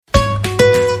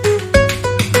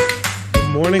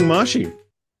morning, Mashi.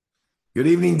 Good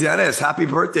evening, Dennis. Happy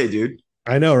birthday, dude.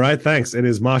 I know, right? Thanks. It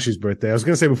is Mashi's birthday. I was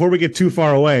going to say, before we get too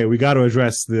far away, we got to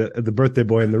address the birthday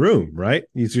boy in the room, right?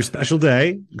 It's your special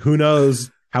day. Who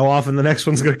knows how often the next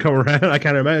one's going to come around? I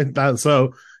can't imagine that.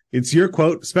 So it's your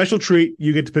quote, special treat.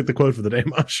 You get to pick the quote for the day,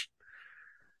 Mosh.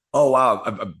 Oh, wow.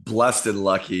 I'm blessed and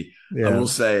lucky. Yeah. I will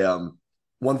say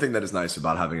one thing that is nice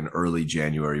about having an early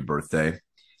January birthday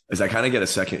is I kind of get a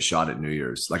second shot at New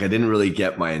Year's. Like I didn't really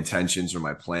get my intentions or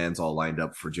my plans all lined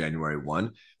up for January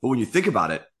 1. But when you think about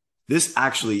it, this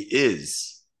actually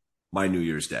is my New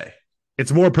Year's Day.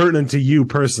 It's more pertinent to you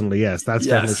personally. Yes, that's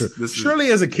definitely true.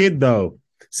 Surely as a kid, though,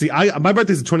 see, my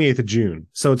birthday is the 28th of June.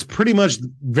 So it's pretty much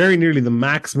very nearly the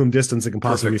maximum distance it can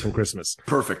possibly be from Christmas.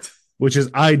 Perfect. Which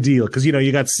is ideal because, you know,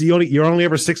 you're only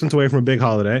ever 6 months away from a big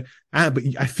holiday. But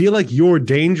I feel like you're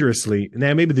dangerously,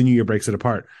 now maybe the New Year breaks it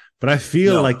apart, but I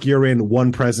feel like you're in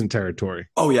one present territory.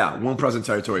 Oh, yeah. One present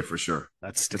territory for sure.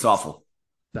 It's awful.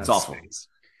 It's awful.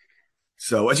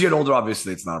 So as you get older,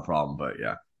 obviously it's not a problem, but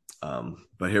yeah.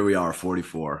 But here we are,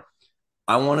 44.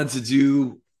 I wanted to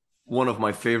do one of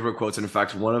my favorite quotes. And in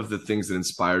fact, one of the things that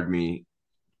inspired me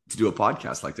to do a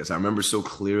podcast like this. I remember so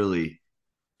clearly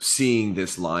seeing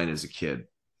this line as a kid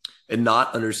and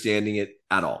not understanding it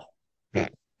at all. Okay.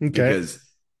 Because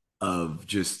of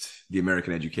just the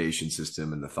American education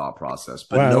system and the thought process.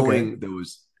 But knowing there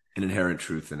was an inherent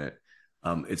truth in it.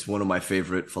 It's one of my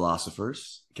favorite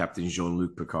philosophers, Captain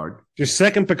Jean-Luc Picard. Your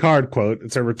second Picard quote.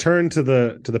 It's a return to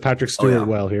the Patrick Stewart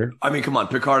well here. I mean, come on,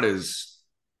 Picard is.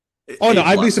 Oh no,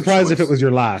 I'd be surprised if it was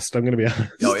your last. I'm going to be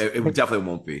honest. No, it definitely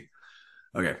won't be.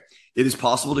 Okay, it is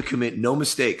possible to commit no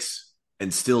mistakes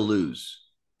and still lose.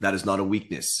 That is not a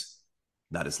weakness.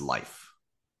 That is life.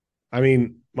 I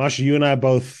mean, Masha, you and I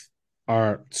both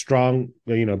are strong,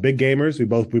 you know, big gamers. We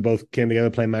both came together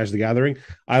playing Magic the Gathering.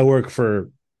 I work for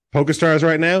PokerStars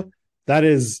right now. That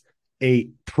is a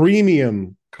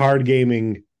premium card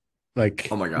gaming way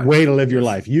to live your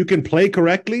life. You can play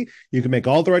correctly, you can make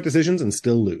all the right decisions and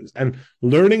still lose. And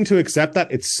learning to accept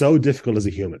that, it's so difficult as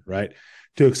a human, right?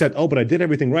 To accept, but I did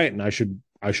everything right and I should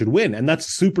win. And that's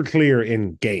super clear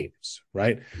in games,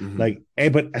 right?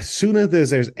 Mm-hmm. But as soon as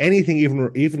there's anything,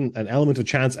 even an element of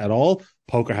chance at all,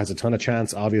 poker has a ton of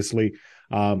chance, obviously.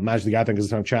 Magic the Gathering has a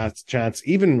ton of chance.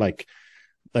 Even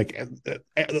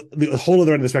the whole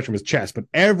other end of the spectrum is chess, but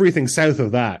everything south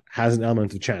of that has an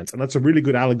element of chance. And that's a really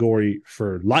good allegory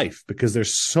for life because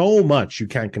there's so much you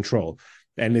can't control.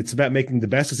 And it's about making the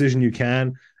best decision you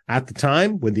can at the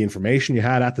time with the information you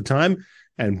had at the time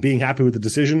and being happy with the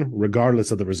decision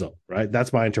regardless of the result, right?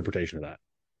 That's my interpretation of that.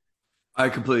 I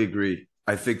completely agree.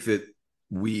 I think that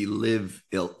we live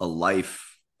a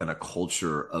life and a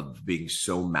culture of being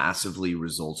so massively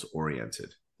results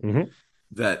oriented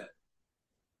that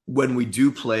when we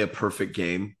do play a perfect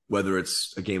game, whether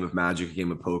it's a game of Magic, a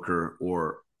game of poker,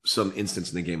 or some instance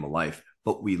in the game of life,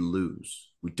 but we lose,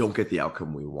 we don't get the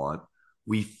outcome we want,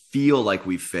 we feel like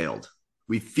we failed.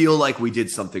 We feel like we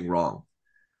did something wrong.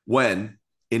 When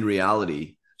in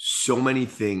reality, so many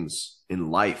things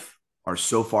in life are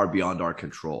so far beyond our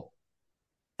control.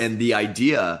 And the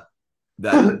idea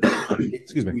that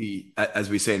as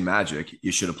we say in Magic,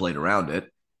 you should have played around it.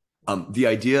 The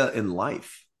idea in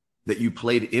life that you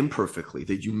played imperfectly,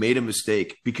 that you made a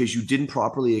mistake because you didn't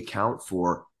properly account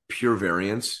for pure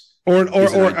variance or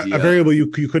a variable you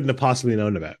couldn't have possibly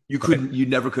known about. You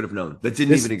never could have known. That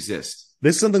didn't even exist.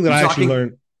 This is something that I actually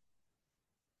learned.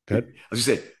 Good. I was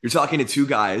going to say, you're talking to two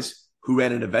guys who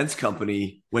ran an events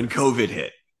company when COVID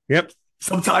hit. Yep.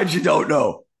 Sometimes you don't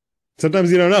know.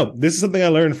 Sometimes you don't know. This is something I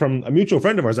learned from a mutual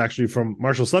friend of ours, actually, from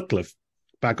Marshall Sutcliffe,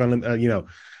 back on, both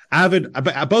avid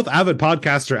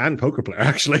podcaster and poker player,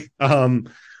 actually.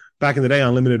 Back in the day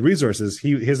on Limited Resources,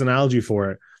 his analogy for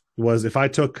it was if I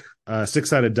took a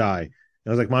 6-sided die, I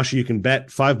was like, Masha, you can bet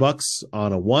 $5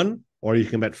 on a 1, or you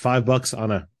can bet $5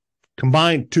 on a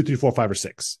combined 2, 3, 4, 5, or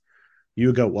 6. You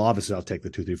would go, well, obviously I'll take the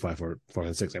 2, 3, 5, 4,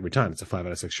 and 6 every time. It's a 5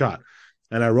 out of 6 shot.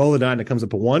 And I roll the die and it comes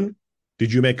up a 1.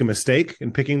 Did you make a mistake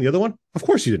in picking the other one? Of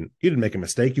course you didn't. You didn't make a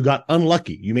mistake. You got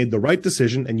unlucky. You made the right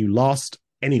decision and you lost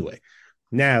anyway.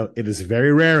 Now, it is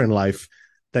very rare in life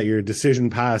that your decision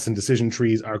paths and decision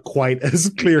trees are quite as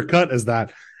clear cut as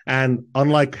that. And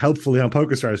unlike helpfully on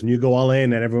PokerStars, when you go all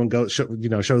in and everyone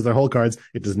shows their whole cards,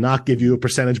 it does not give you a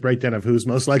percentage breakdown of who's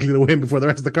most likely to win before the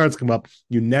rest of the cards come up.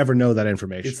 You never know that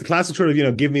information. It's the classic sort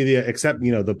of, give me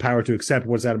the power to accept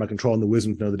what's out of my control and the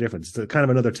wisdom to know the difference. It's kind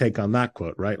of another take on that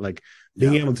quote, right? Like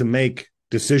being able to make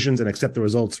decisions and accept the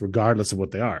results regardless of what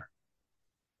they are.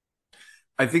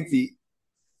 I think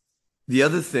the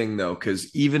other thing, though,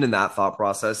 because even in that thought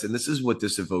process, and this is what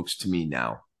this evokes to me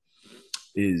now,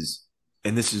 is,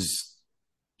 and this is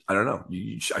I don't know.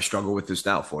 I struggle with this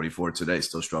now, 44 today,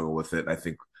 still struggle with it. I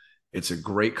think it's a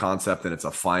great concept and it's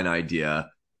a fine idea,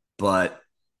 but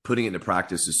putting it into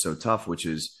practice is so tough, which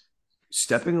is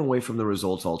stepping away from the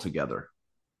results altogether.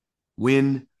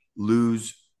 Win,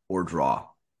 lose, or draw.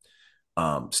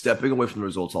 Stepping away from the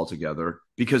results altogether,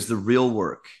 because the real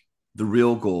work, the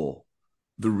real goal,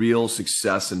 the real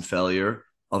success and failure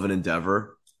of an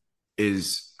endeavor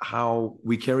is how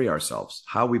we carry ourselves,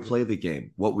 how we play the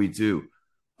game, what we do.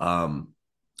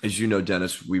 As you know,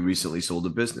 Dennis, we recently sold a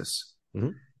business,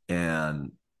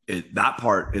 and that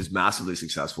part is massively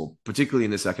successful, particularly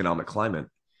in this economic climate.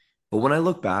 But when I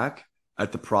look back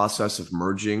at the process of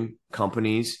merging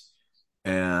companies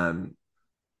and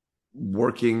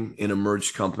working in a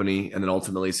merged company and then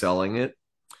ultimately selling it,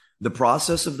 the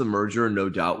process of the merger no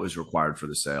doubt was required for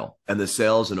the sale. And the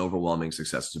sale is an overwhelming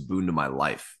success. It's a boon to my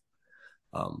life.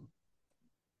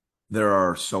 There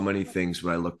are so many things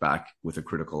when I look back with a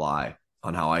critical eye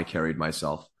on how I carried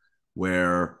myself,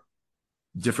 where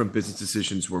different business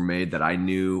decisions were made that I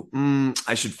knew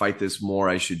I should fight this more.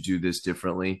 I should do this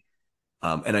differently.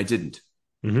 And I didn't.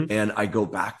 And I go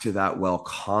back to that well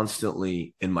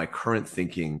constantly in my current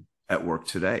thinking at work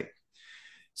today.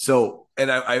 So,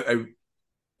 and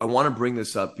I want to bring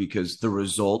this up because the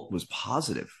result was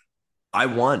positive. I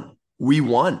won. We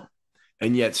won.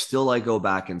 And yet still I go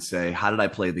back and say, how did I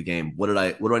play the game? What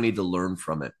do I need to learn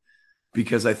from it?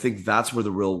 Because I think that's where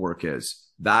the real work is.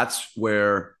 That's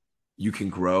where you can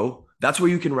grow. That's where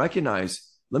you can recognize,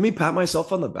 let me pat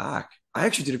myself on the back. I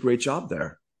actually did a great job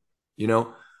there. You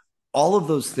know, all of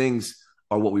those things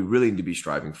are what we really need to be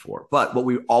striving for. But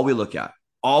all we look at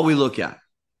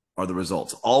are the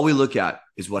results. All we look at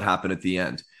is what happened at the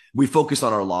end. We focus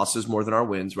on our losses more than our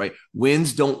wins, right?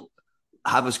 Wins don't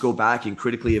have us go back and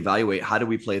critically evaluate, how do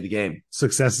we play the game?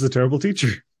 Success is a terrible teacher.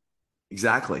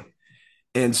 Exactly.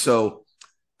 And so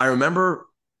I remember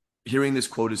hearing this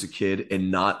quote as a kid and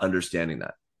not understanding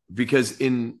that, because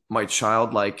in my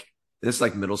childlike, it's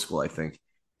like middle school, I think,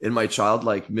 in my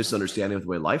childlike misunderstanding of the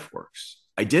way life works,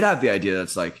 I did have the idea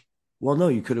that's like, well, no,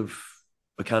 you could have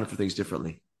accounted for things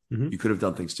differently. You could have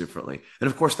done things differently. And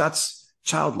of course, that's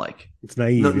childlike. It's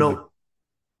naive.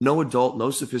 No adult,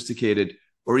 no sophisticated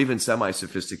or even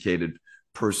semi-sophisticated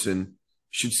person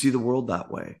should see the world that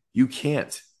way. You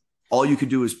can't. All you can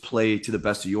do is play to the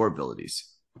best of your abilities.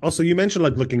 Also, you mentioned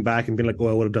like looking back and being like, oh,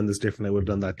 I would have done this differently. I would have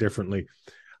done that differently.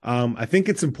 I think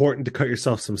it's important to cut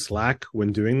yourself some slack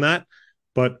when doing that.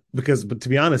 But to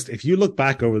be honest, if you look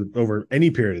back over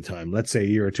any period of time, let's say a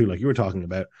year or two, like you were talking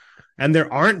about, and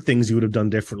there aren't things you would have done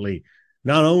differently,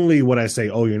 not only would I say,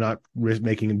 oh, you're not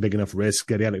making a big enough risk,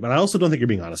 but I also don't think you're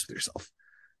being honest with yourself.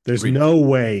 There's no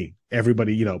way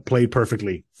everybody, played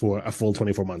perfectly for a full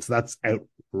 24 months. That's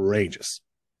outrageous.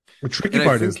 The tricky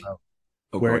part is,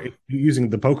 though, where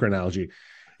using the poker analogy,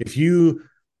 if you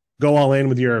go all in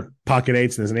with your pocket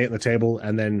eights and there's an 8 on the table,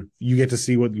 and then you get to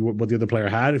see what the other player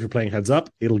had. If you're playing heads up,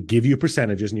 it'll give you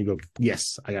percentages, and you go,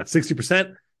 yes, I got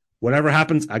 60%. Whatever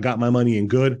happens, I got my money in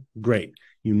good. Great.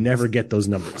 You never get those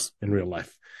numbers in real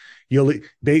life.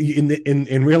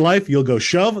 In real life, you'll go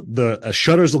shove, the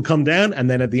shutters will come down, and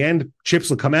then at the end, chips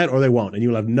will come out or they won't. And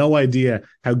you'll have no idea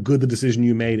how good the decision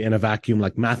you made in a vacuum,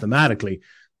 like mathematically,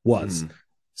 was.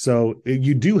 So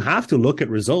you do have to look at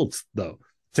results, though,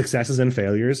 successes and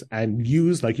failures, and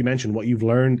use, like you mentioned, what you've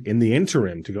learned in the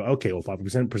interim to go, okay, well,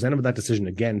 5% of that decision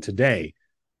again today,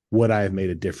 would I have made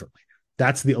it differently?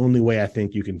 That's the only way I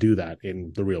think you can do that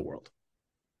in the real world.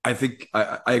 I think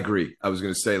I agree. I was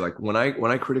going to say, like, when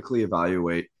I critically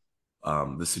evaluate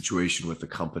the situation with the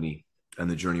company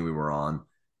and the journey we were on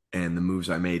and the moves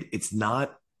I made, it's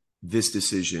not this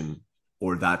decision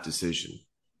or that decision.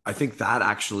 I think that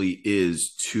actually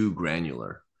is too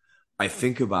granular. I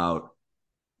think about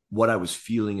what I was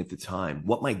feeling at the time,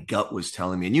 what my gut was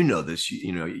telling me. And you know this,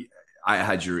 I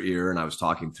had your ear and I was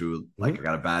talking through, like,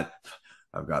 I've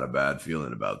got a bad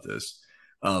feeling about this.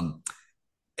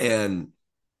 And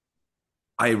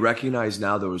I recognize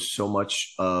now there was so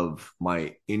much of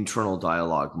my internal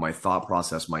dialogue, my thought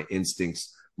process, my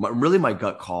instincts, my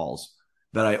gut calls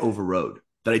that I overrode,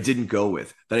 that I didn't go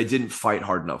with, that I didn't fight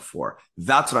hard enough for.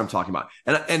 That's what I'm talking about.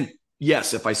 And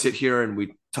yes, if I sit here and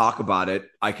we talk about it,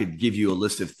 I could give you a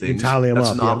list of things. Tally them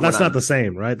up. That's not the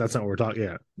same, right? That's not what we're talking.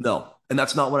 Yeah. No. And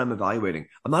that's not what I'm evaluating.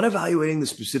 I'm not evaluating the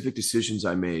specific decisions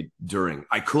I made during.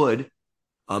 I could.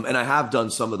 And I have done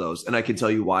some of those, and I can tell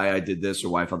you why I did this or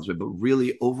why I felt this way. But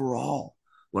really, overall,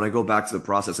 when I go back to the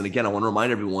process, and again, I want to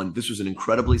remind everyone, this was an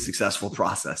incredibly successful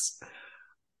process.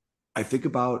 I think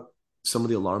about some of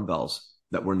the alarm bells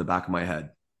that were in the back of my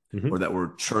head or that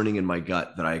were churning in my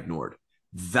gut that I ignored.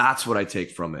 That's what I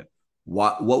take from it.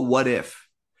 What if?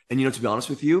 And, to be honest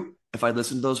with you, if I'd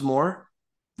listened to those more,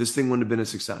 this thing wouldn't have been a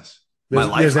success.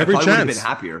 There's every I probably chance. would have been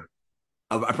happier.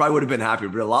 I probably would have been happier,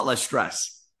 but a lot less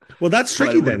stress. Well, that's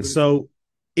tricky then. So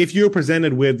if you're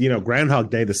presented with, Groundhog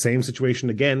Day, the same situation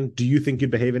again, do you think you'd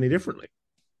behave any differently?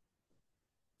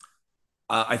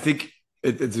 I think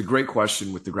it's a great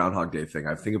question with the Groundhog Day thing.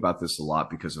 I think about this a lot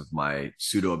because of my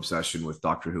pseudo obsession with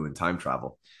Doctor Who and time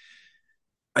travel.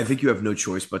 I think you have no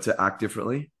choice but to act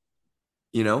differently.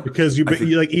 Because you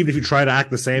like, even if you try to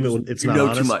act the same, it's not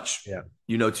honest. Too much. Yeah,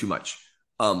 you know too much.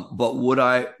 But would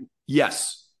I?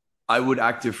 Yes, I would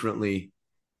act differently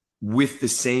with the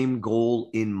same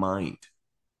goal in mind.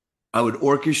 I would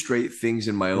orchestrate things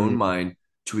in my own mind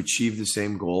to achieve the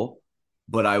same goal,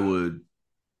 but I would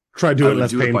try to do it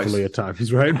less painfully at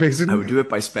times, right? Basically, I would do it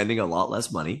by spending a lot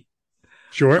less money.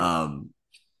 Sure.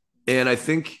 And I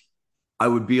think I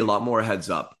would be a lot more heads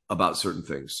up about certain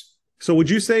things. So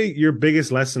would you say your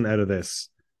biggest lesson out of this,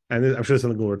 and I'm sure it's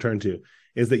something we'll return to,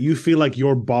 is that you feel like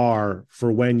your bar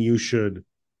for when you should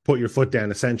put your foot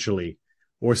down, essentially,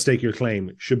 or stake your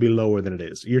claim should be lower than it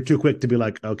is? You're too quick to be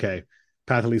like, okay,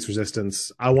 path of least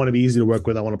resistance. I want to be easy to work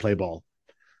with. I want to play ball.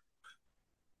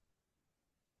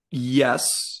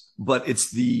 Yes, but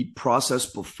it's the process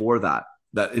before that.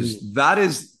 That is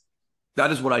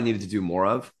what I needed to do more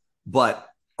of. But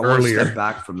I want to step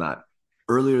back from that.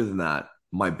 Earlier than that,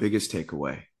 my biggest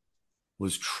takeaway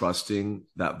was trusting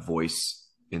that voice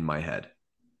in my head,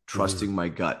 trusting my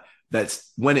gut.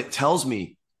 That's when it tells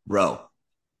me, bro,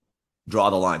 draw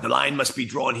the line. The line must be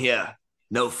drawn here,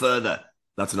 no further.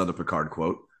 That's another Picard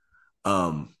quote.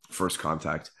 First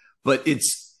contact. But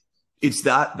it's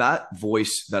that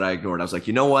voice that I ignored. I was like,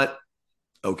 you know what?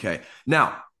 Okay.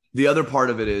 Now, the other part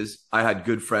of it is I had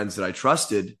good friends that I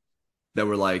trusted that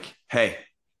were like, hey,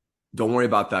 don't worry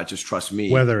about that. Just trust me.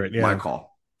 Weather it, yeah. My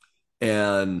call.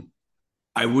 And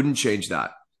I wouldn't change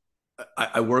that.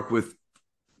 I work with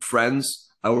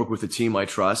friends. I work with a team I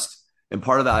trust. And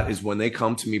part of that is when they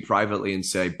come to me privately and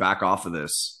say, back off of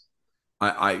this.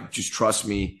 I just trust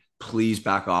me. Please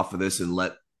back off of this and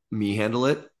let me handle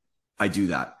it. I do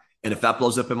that. And if that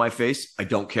blows up in my face, I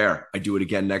don't care. I do it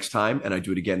again next time, and I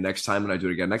do it again next time, and I do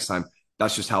it again next time.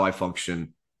 That's just how I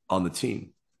function on the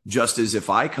team. Just as if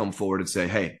I come forward and say,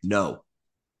 hey, no,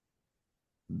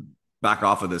 back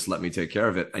off of this, let me take care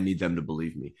of it, I need them to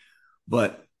believe me.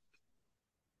 But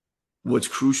what's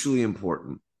crucially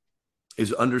important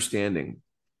is understanding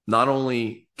not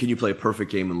only can you play a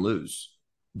perfect game and lose,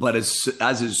 but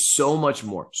as is so much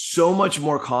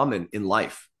more common in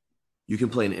life, you can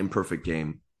play an imperfect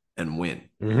game and win.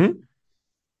 Mm-hmm.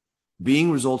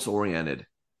 Being results oriented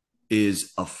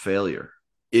is a failure.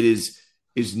 It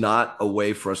is not a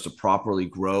way for us to properly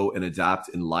grow and adapt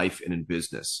in life and in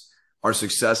business. Our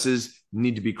successes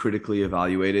need to be critically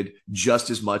evaluated just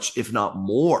as much, if not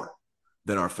more,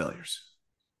 than our failures.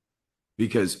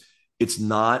 Because it's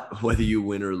not whether you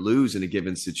win or lose in a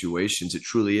given situation. It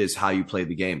truly is how you play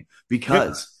the game.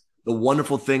 Because the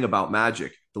wonderful thing about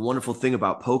Magic, the wonderful thing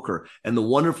about poker, and the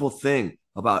wonderful thing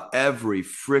about every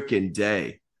freaking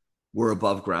day we're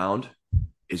above ground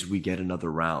is we get another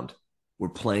round. We're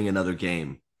playing another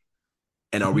game.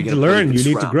 And are we going to learn? You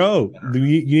need to grow.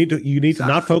 You need to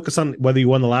not focus on whether you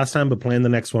won the last time, but plan the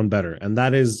next one better. And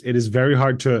it is very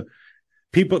hard to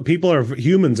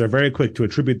humans are very quick to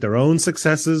attribute their own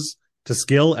successes to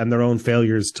skill and their own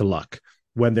failures to luck.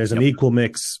 When there's an equal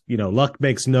mix, luck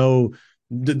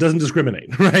doesn't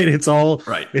discriminate, right? It's all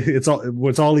right. It's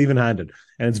all even-handed,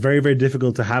 and it's very, very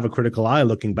difficult to have a critical eye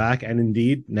looking back. And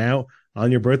indeed, now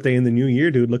on your birthday in the new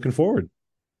year, dude, looking forward.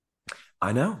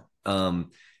 I know, and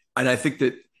I think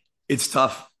that it's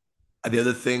tough. The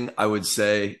other thing I would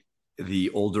say, the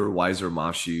older, wiser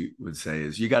Mashi would say,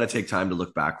 is you got to take time to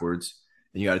look backwards,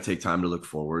 and you got to take time to look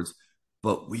forwards.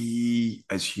 But we,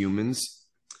 as humans,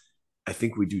 I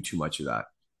think we do too much of that.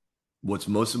 What's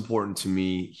most important to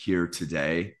me here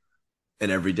today and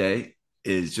every day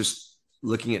is just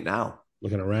looking at now.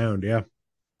 Looking around, yeah.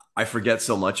 I forget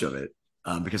so much of it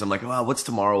because I'm like, oh, what's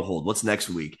tomorrow hold? What's next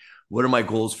week? What are my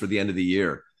goals for the end of the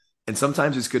year? And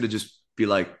sometimes it's good to just be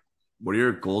like, what are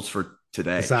your goals for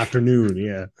today? This afternoon,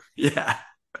 yeah. Yeah.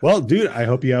 Well, dude, I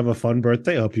hope you have a fun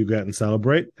birthday. I hope you go out and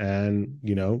celebrate and,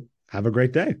 have a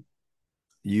great day.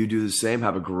 You do the same.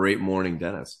 Have a great morning,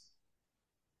 Dennis.